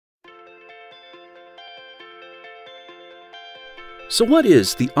So what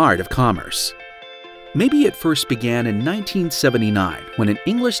is the art of commerce? Maybe it first began in 1979 when an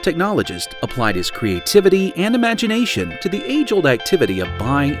English technologist applied his creativity and imagination to the age-old activity of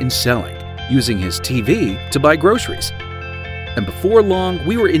buying and selling, using his TV to buy groceries. And before long,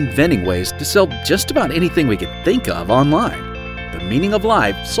 we were inventing ways to sell just about anything we could think of online. The Meaning of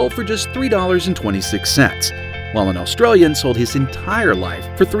Life sold for just $3.26, while an Australian sold his entire life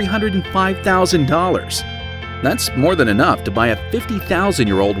for $305,000. That's more than enough to buy a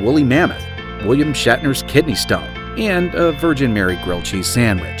 50,000-year-old woolly mammoth, William Shatner's kidney stone, and a Virgin Mary grilled cheese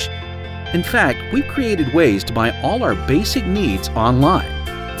sandwich. In fact, we've created ways to buy all our basic needs online,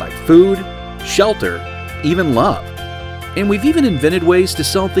 like food, shelter, even love. And we've even invented ways to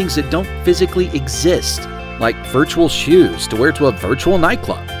sell things that don't physically exist, like virtual shoes to wear to a virtual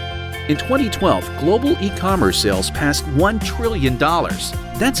nightclub. In 2012, global e-commerce sales passed $1 trillion.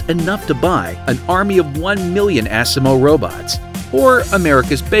 That's enough to buy an army of 1 million Asimo robots, or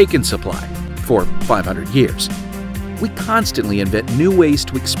America's bacon supply, for 500 years. We constantly invent new ways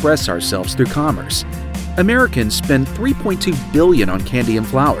to express ourselves through commerce. Americans spend $3.2 billion on candy and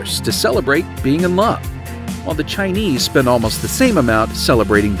flowers to celebrate being in love, while the Chinese spend almost the same amount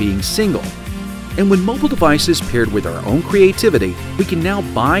celebrating being single. And when mobile devices paired with our own creativity, we can now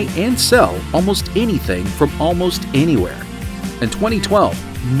buy and sell almost anything from almost anywhere. In 2012,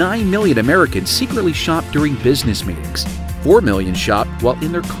 9 million Americans secretly shopped during business meetings, 4 million shopped while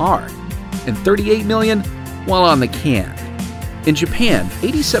in their car, and 38 million while on the can. In Japan,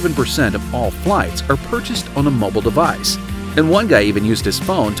 87% of all flights are purchased on a mobile device, and one guy even used his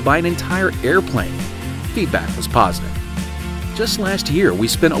phone to buy an entire airplane. Feedback was positive. Just last year, we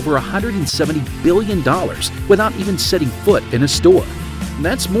spent over $170 billion without even setting foot in a store.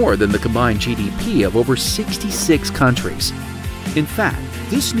 That's more than the combined GDP of over 66 countries. In fact,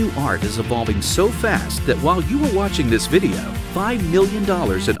 this new art is evolving so fast that while you are watching this video, $5 million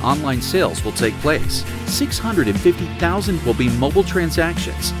in online sales will take place, 650,000 will be mobile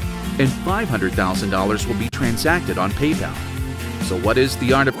transactions, and $500,000 will be transacted on PayPal. So what is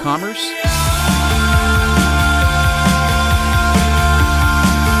the art of commerce?